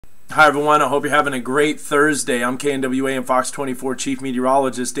Hi everyone, I hope you're having a great Thursday. I'm KNWA and Fox 24 Chief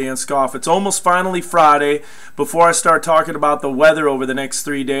Meteorologist Dan Skoff. It's almost finally Friday. Before I start talking about the weather over the next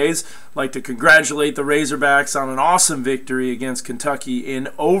 3 days, I'd like to congratulate the Razorbacks on an awesome victory against Kentucky in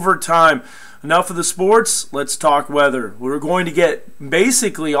overtime. Enough of the sports, let's talk weather. We're going to get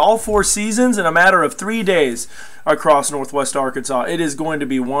basically all 4 seasons in a matter of 3 days across northwest Arkansas. It is going to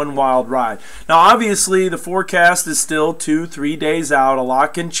be one wild ride. Now obviously the forecast is still 2-3 days out. A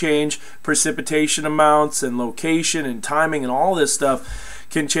lot can change. Precipitation amounts and location and timing and all this stuff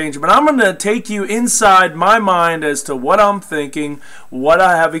can change. But I'm going to take you inside my mind as to what I'm thinking, what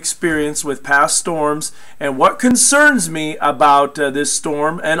I have experienced with past storms, and what concerns me about this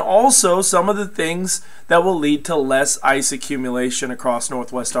storm, and also some of the things that will lead to less ice accumulation across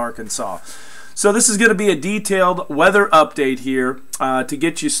northwest Arkansas. So this is going to be a detailed weather update here to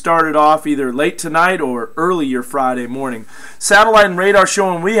get you started off either late tonight or early your Friday morning. Satellite and radar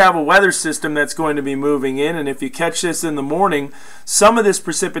showing we have a weather system that's going to be moving in, and if you catch this in the morning, some of this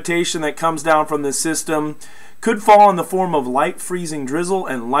precipitation that comes down from this system could fall in the form of light freezing drizzle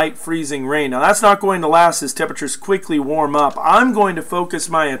and light freezing rain. Now that's not going to last as temperatures quickly warm up. I'm going to focus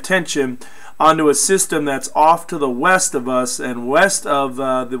my attention onto a system that's off to the west of us and west of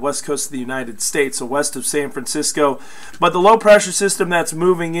the west coast of the United States, so west of San Francisco. But the low pressure system that's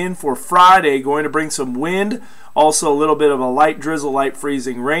moving in for Friday going to bring some wind, also a little bit of a light drizzle, light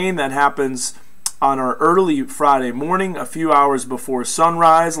freezing rain that happens on our early Friday morning, a few hours before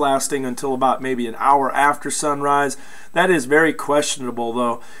sunrise, lasting until about maybe an hour after sunrise. That is very questionable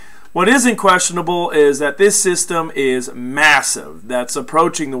though. What isn't questionable is that this system is massive. That's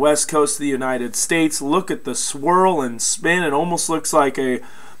approaching the west coast of the United States. Look at the swirl and spin. It almost looks like a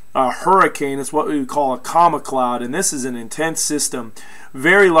hurricane. It's what we would call a comma cloud, and this is an intense system.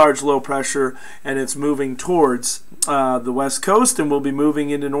 Very large low pressure, and it's moving towards the west coast and will be moving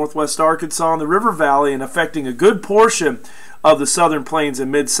into northwest Arkansas and the River Valley and affecting a good portion of the southern plains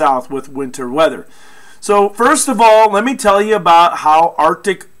and Mid-South with winter weather. So first of all, let me tell you about how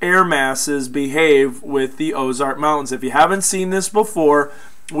Arctic air masses behave with the Ozark Mountains. If you haven't seen this before,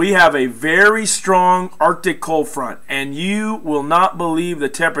 we have a very strong Arctic cold front, and you will not believe the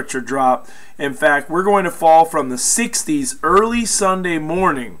temperature drop. In fact, we're going to fall from the 60s early Sunday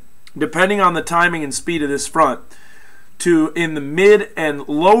morning, depending on the timing and speed of this front, to in the mid and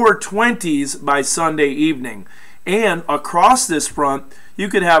lower 20s by Sunday evening. And across this front, you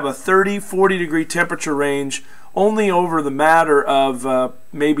could have a 30-40 degree temperature range only over the matter of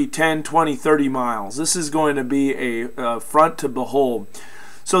maybe 10, 20, 30 miles. This is going to be a front to behold.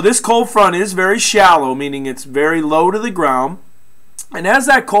 So this cold front is very shallow, meaning it's very low to the ground. And as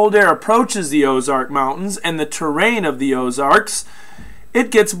that cold air approaches the Ozark Mountains and the terrain of the Ozarks, it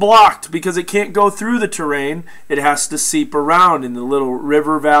gets blocked because it can't go through the terrain. It has to seep around in the little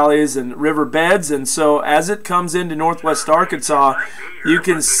river valleys and river beds. And so as it comes into northwest Arkansas, you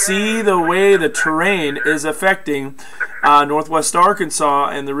can see the way the terrain is affecting northwest Arkansas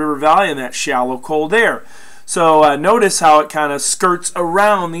and the river valley in that shallow cold air. So notice how it kind of skirts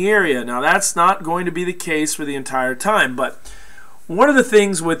around the area. Now that's not going to be the case for the entire time, but one of the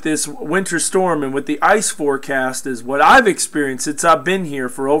things with this winter storm and with the ice forecast is what I've experienced since I've been here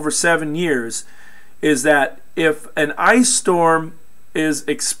for over 7 years is that if an ice storm is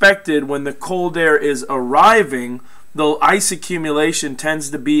expected when the cold air is arriving, the ice accumulation tends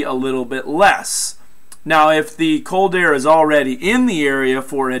to be a little bit less. Now, if the cold air is already in the area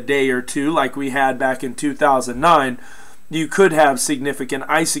for a day or two, like we had back in 2009, you could have significant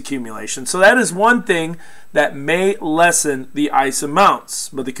ice accumulation. So that is one thing that may lessen the ice amounts.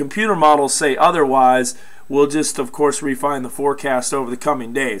 But the computer models say otherwise. We'll just, of course, refine the forecast over the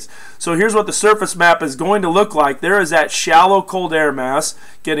coming days. So here's what the surface map is going to look like. There is that shallow cold air mass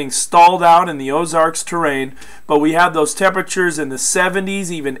getting stalled out in the Ozarks terrain. But we have those temperatures in the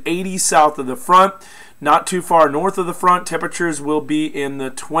 70s, even 80s south of the front. Not too far north of the front, temperatures will be in the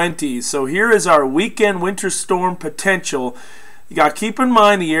 20s. So here is our weekend winter storm potential. You got to keep in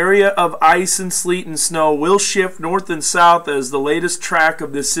mind the area of ice and sleet and snow will shift north and south as the latest track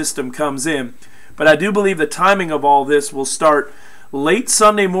of this system comes in. But I do believe the timing of all this will start late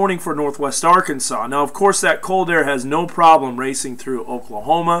Sunday morning for northwest Arkansas. Now, of course, that cold air has no problem racing through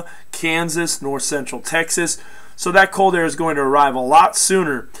Oklahoma, Kansas, north central Texas. So that cold air is going to arrive a lot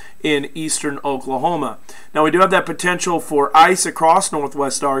sooner in eastern Oklahoma. Now we do have that potential for ice across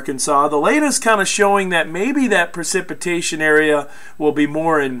northwest Arkansas. The latest kind of showing that maybe that precipitation area will be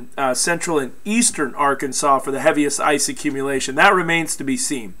more in central and eastern Arkansas for the heaviest ice accumulation. That remains to be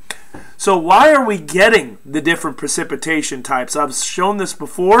seen. So why are we getting the different precipitation types? I've shown this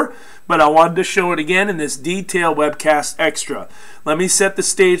before, but I wanted to show it again in this detailed webcast extra. Let me set the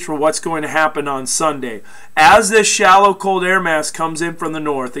stage for what's going to happen on Sunday. As this shallow cold air mass comes in from the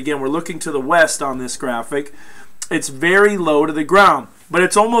north, again, we're looking to the west on this graphic, it's very low to the ground, but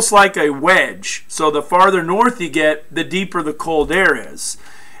it's almost like a wedge. So the farther north you get, the deeper the cold air is.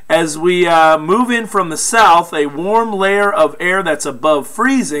 As we move in from the south, a warm layer of air that's above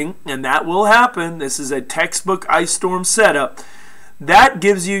freezing, and that will happen, this is a textbook ice storm setup, that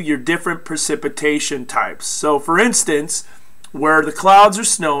gives you your different precipitation types. So for instance, where the clouds are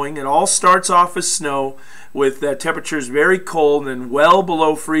snowing, it all starts off as snow with temperatures very cold and well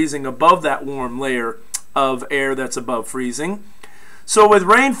below freezing above that warm layer of air that's above freezing. So with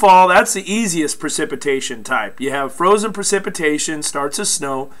rainfall, that's the easiest precipitation type. You have frozen precipitation, starts as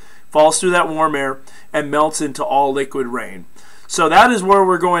snow, falls through that warm air, and melts into all liquid rain. So that is where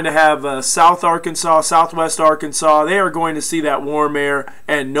we're going to have South Arkansas, Southwest Arkansas. They are going to see that warm air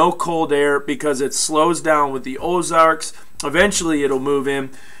and no cold air because it slows down with the Ozarks. Eventually it'll move in,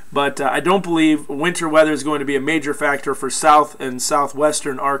 but I don't believe winter weather is going to be a major factor for South and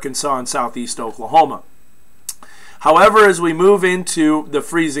Southwestern Arkansas and Southeast Oklahoma. However, as we move into the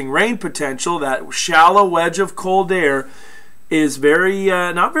freezing rain potential, that shallow wedge of cold air is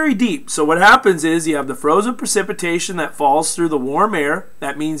not very deep. So what happens is you have the frozen precipitation that falls through the warm air.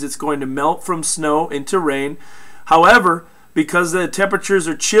 That means it's going to melt from snow into rain. However, because the temperatures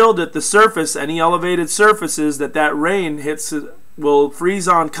are chilled at the surface, any elevated surfaces that rain hits will freeze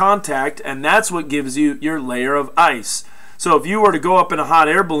on contact, and that's what gives you your layer of ice. So if you were to go up in a hot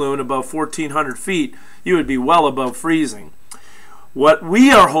air balloon above 1,400 feet, you would be well above freezing. What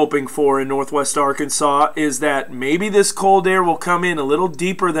we are hoping for in northwest Arkansas is that maybe this cold air will come in a little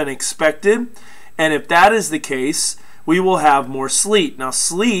deeper than expected, and if that is the case, we will have more sleet. Now,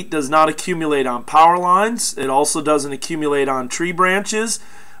 sleet does not accumulate on power lines. It also doesn't accumulate on tree branches,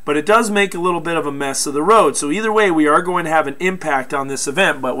 but it does make a little bit of a mess of the road. So either way, we are going to have an impact on this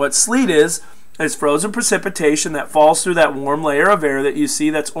event. But what sleet is frozen precipitation that falls through that warm layer of air that you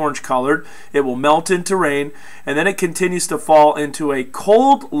see that's orange colored. It will melt into rain, and then it continues to fall into a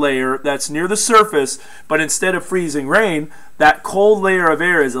cold layer that's near the surface, but instead of freezing rain, that cold layer of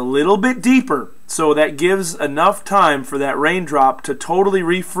air is a little bit deeper, so that gives enough time for that raindrop to totally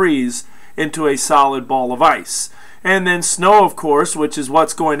refreeze into a solid ball of ice. And then snow, of course, which is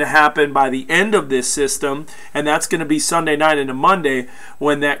what's going to happen by the end of this system, and that's going to be Sunday night into Monday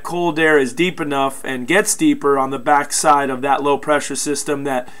when that cold air is deep enough and gets deeper on the backside of that low pressure system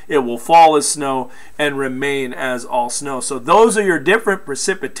that it will fall as snow and remain as all snow. So those are your different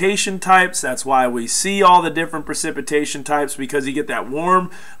precipitation types. That's why we see all the different precipitation types, because you get that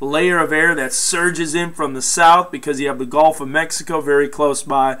warm layer of air that surges in from the south because you have the Gulf of Mexico very close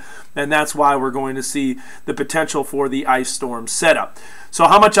by, and that's why we're going to see the potential for the ice storm setup. So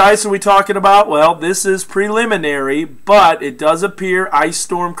how much ice are we talking about? Well, this is preliminary, but it does appear ice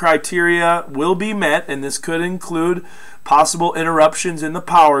storm criteria will be met, and this could include possible interruptions in the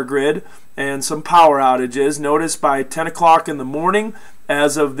power grid and some power outages. Notice by 10 o'clock in the morning,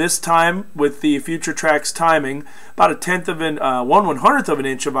 as of this time with the Future Tracks timing, about 1/100th of an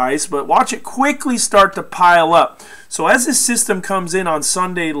inch of ice, but watch it quickly start to pile up. So as this system comes in on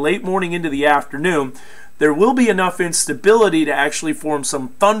Sunday late morning into the afternoon, there will be enough instability to actually form some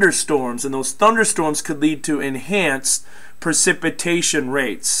thunderstorms, and those thunderstorms could lead to enhanced precipitation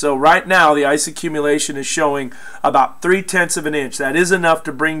rates. So right now the ice accumulation is showing about 3/10 of an inch. That is enough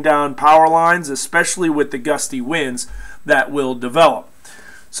to bring down power lines, especially with the gusty winds that will develop.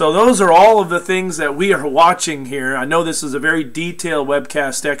 So those are all of the things that we are watching here. I know this is a very detailed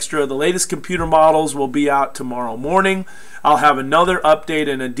webcast extra. The latest computer models will be out tomorrow morning. I'll have another update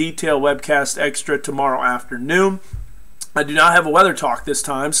and a detailed webcast extra tomorrow afternoon. I do not have a weather talk this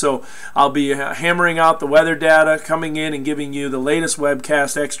time, so I'll be hammering out the weather data, coming in and giving you the latest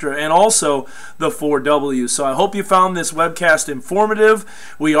webcast extra and also the 4W. So I hope you found this webcast informative.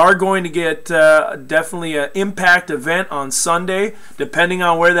 We are going to get definitely an impact event on Sunday. Depending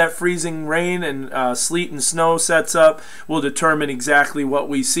on where that freezing rain and sleet and snow sets up will determine exactly what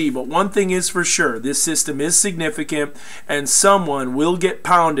we see. But one thing is for sure, this system is significant, and someone will get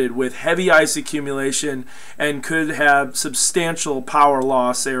pounded with heavy ice accumulation and could have substantial power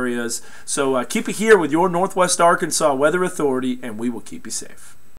loss areas. So keep it here with your Northwest Arkansas Weather Authority, and we will keep you safe.